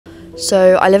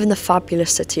So I live in the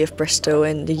fabulous city of Bristol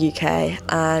in the UK,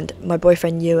 and my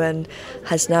boyfriend Euan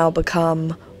has now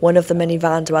become one of the many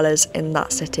van dwellers in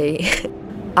that city.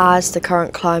 As the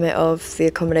current climate of the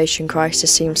accommodation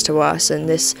crisis seems to worsen,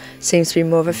 this seems to be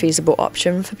more of a feasible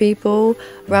option for people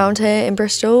around here in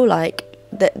Bristol.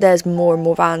 There's more and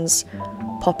more vans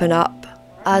popping up.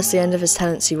 As the end of his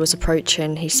tenancy was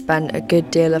approaching, he spent a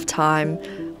good deal of time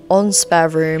on spare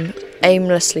room,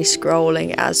 aimlessly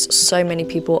scrolling, as so many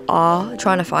people are,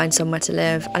 trying to find somewhere to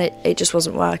live, and it just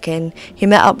wasn't working. He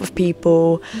met up with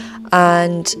people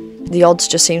and the odds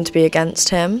just seemed to be against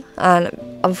him, and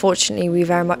unfortunately we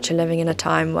very much are living in a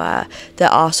time where there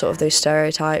are sort of those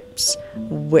stereotypes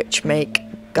which make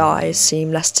guys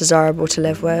seem less desirable to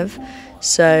live with.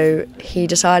 So he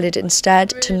decided instead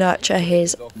to nurture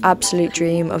his absolute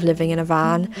dream of living in a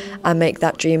van and make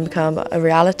that dream become a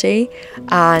reality,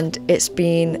 and it's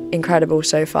been incredible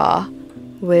so far.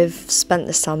 We've spent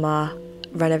the summer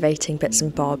renovating bits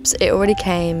and bobs. It already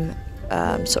came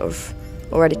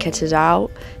already kitted out.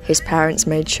 His parents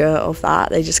made sure of that.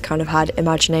 They just kind of had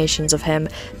imaginations of him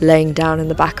laying down in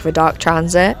the back of a dark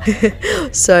transit.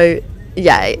 So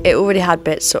yeah, it already had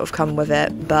bits sort of come with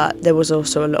it, but there was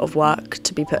also a lot of work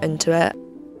to be put into it.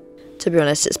 To be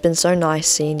honest, it's been so nice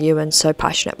seeing Euan so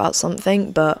passionate about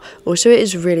something, but also it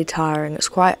is really tiring. It's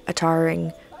quite a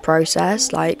tiring process,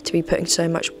 to be putting so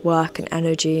much work and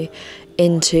energy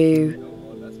into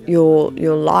your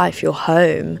life, your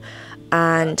home,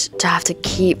 and to have to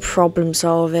keep problem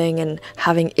solving and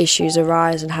having issues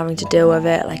arise and having to deal with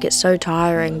it. It's so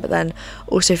tiring. But then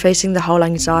also facing the whole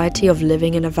anxiety of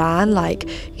living in a van,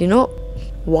 you're not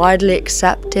widely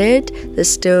accepted, there's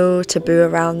still taboo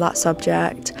around that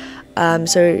subject,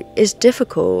 so it's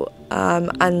difficult,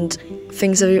 and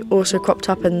things have also cropped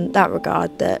up in that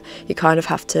regard that you kind of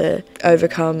have to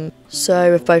overcome.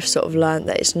 So we've both sort of learned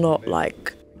that it's not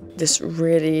like this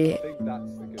really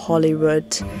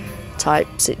Hollywood type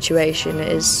situation.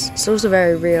 It's also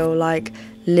very real.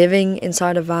 Living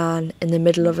inside a van in the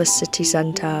middle of a city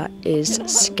centre is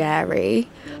scary.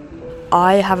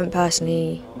 I haven't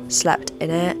personally slept in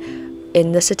it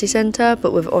in the city centre,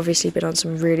 but we've obviously been on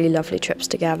some really lovely trips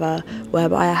together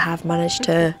whereby I have managed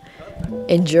to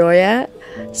enjoy it.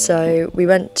 So we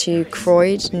went to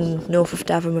Croyd in north of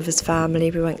Devon with his family.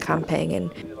 We went camping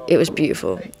and it was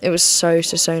beautiful. It was so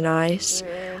nice.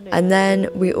 And then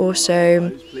we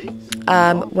also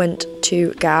went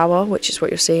to Gower, which is what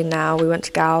you're seeing now. We went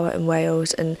to Gower in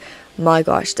Wales, and my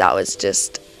gosh, that was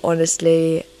just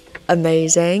honestly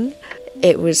amazing.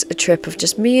 It was a trip of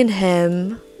just me and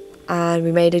him, and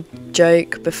we made a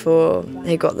joke before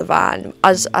he got the van.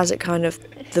 As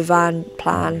the van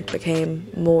plan became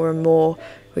more and more,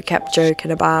 we kept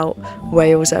joking about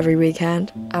Wales every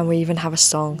weekend, and we even have a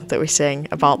song that we sing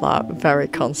about that very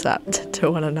concept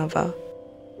to one another.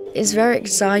 It's very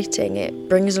exciting. It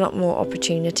brings a lot more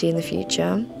opportunity in the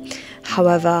future.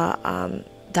 However,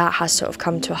 that has sort of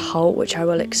come to a halt, which I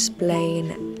will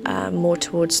explain more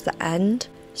towards the end.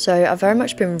 So I've very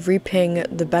much been reaping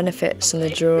the benefits and the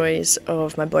joys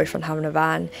of my boyfriend having a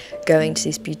van, going to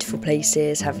these beautiful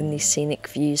places, having these scenic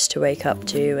views to wake up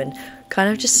to, and kind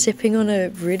of just sipping on a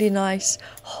really nice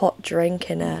hot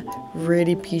drink in a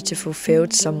really beautiful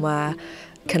field somewhere,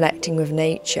 connecting with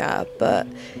nature. But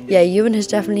yeah, Euan has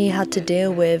definitely had to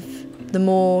deal with the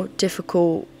more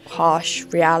difficult, harsh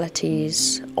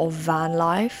realities of van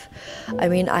life. I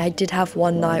mean, I did have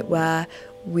one night where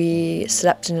we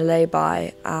slept in a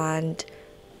lay-by, and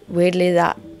weirdly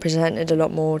that presented a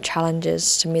lot more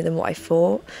challenges to me than what I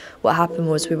thought. What happened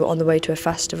was we were on the way to a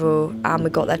festival and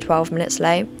we got there 12 minutes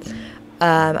late,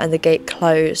 and the gate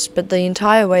closed. But the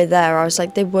entire way there I was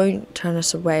like, they won't turn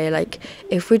us away.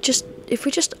 If we're just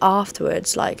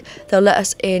afterwards, they'll let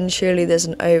us in. Surely there's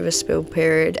an overspill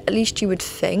period, at least you would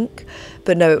think.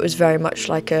 But no, it was very much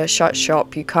like a shut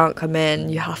shop. You can't come in,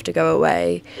 you have to go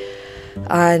away.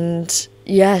 And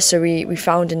yeah, so we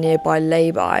found a nearby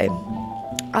lay-by,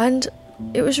 and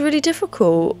it was really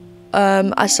difficult.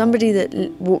 As somebody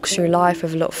that walks through life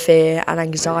with a lot of fear and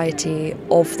anxiety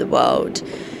of the world,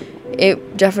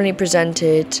 it definitely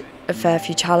presented a fair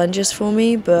few challenges for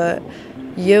me, but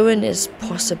Euan is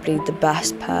possibly the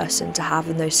best person to have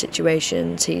in those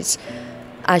situations. He's,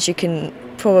 as you can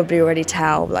probably already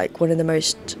tell, one of the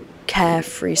most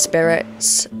carefree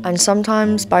spirits, and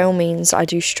sometimes by all means I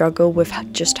do struggle with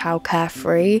just how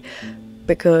carefree,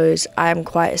 because I am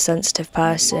quite a sensitive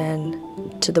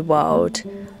person to the world,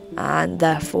 and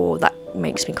therefore that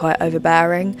makes me quite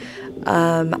overbearing,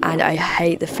 and I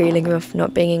hate the feeling of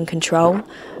not being in control.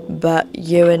 But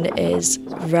Euan is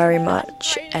very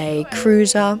much a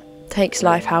cruiser, takes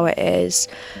life how it is,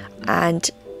 and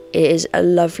it is a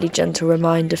lovely, gentle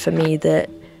reminder for me that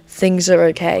things are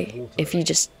okay. If you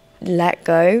just let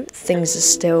go, things are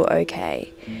still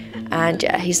okay. And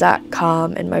yeah, he's that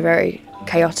calm in my very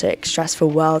chaotic, stressful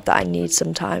world that I need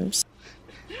sometimes.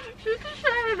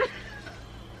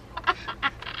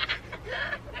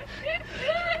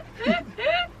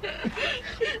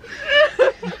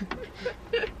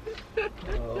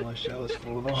 Oh, my shell has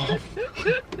fallen off.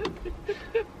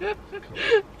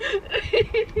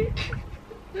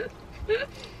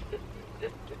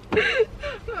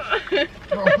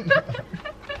 Oh, no.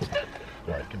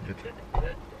 Right, give me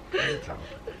a towel.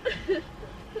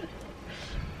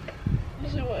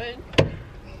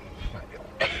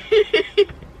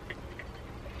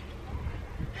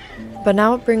 But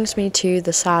now it brings me to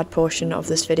the sad portion of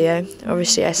this video.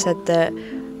 Obviously I said that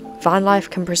van life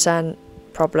can present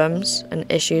problems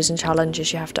and issues and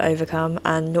challenges you have to overcome,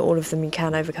 and not all of them you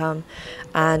can overcome.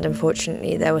 And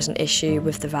unfortunately there was an issue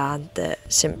with the van that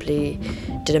simply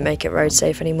didn't make it road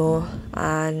safe anymore.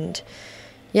 And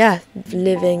yeah,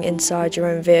 living inside your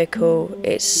own vehicle,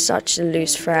 it's such a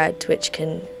loose thread which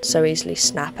can so easily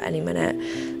snap at any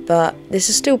minute. But this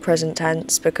is still present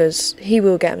tense because he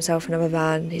will get himself another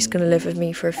van. He's going to live with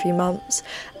me for a few months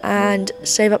and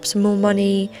save up some more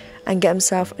money and get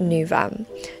himself a new van.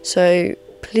 So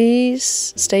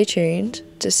please stay tuned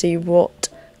to see what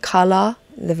colour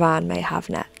the van may have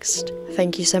next.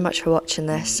 Thank you so much for watching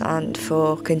this and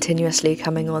for continuously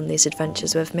coming on these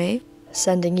adventures with me.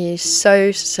 Sending you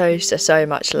so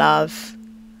much love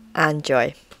and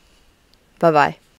joy. Bye bye.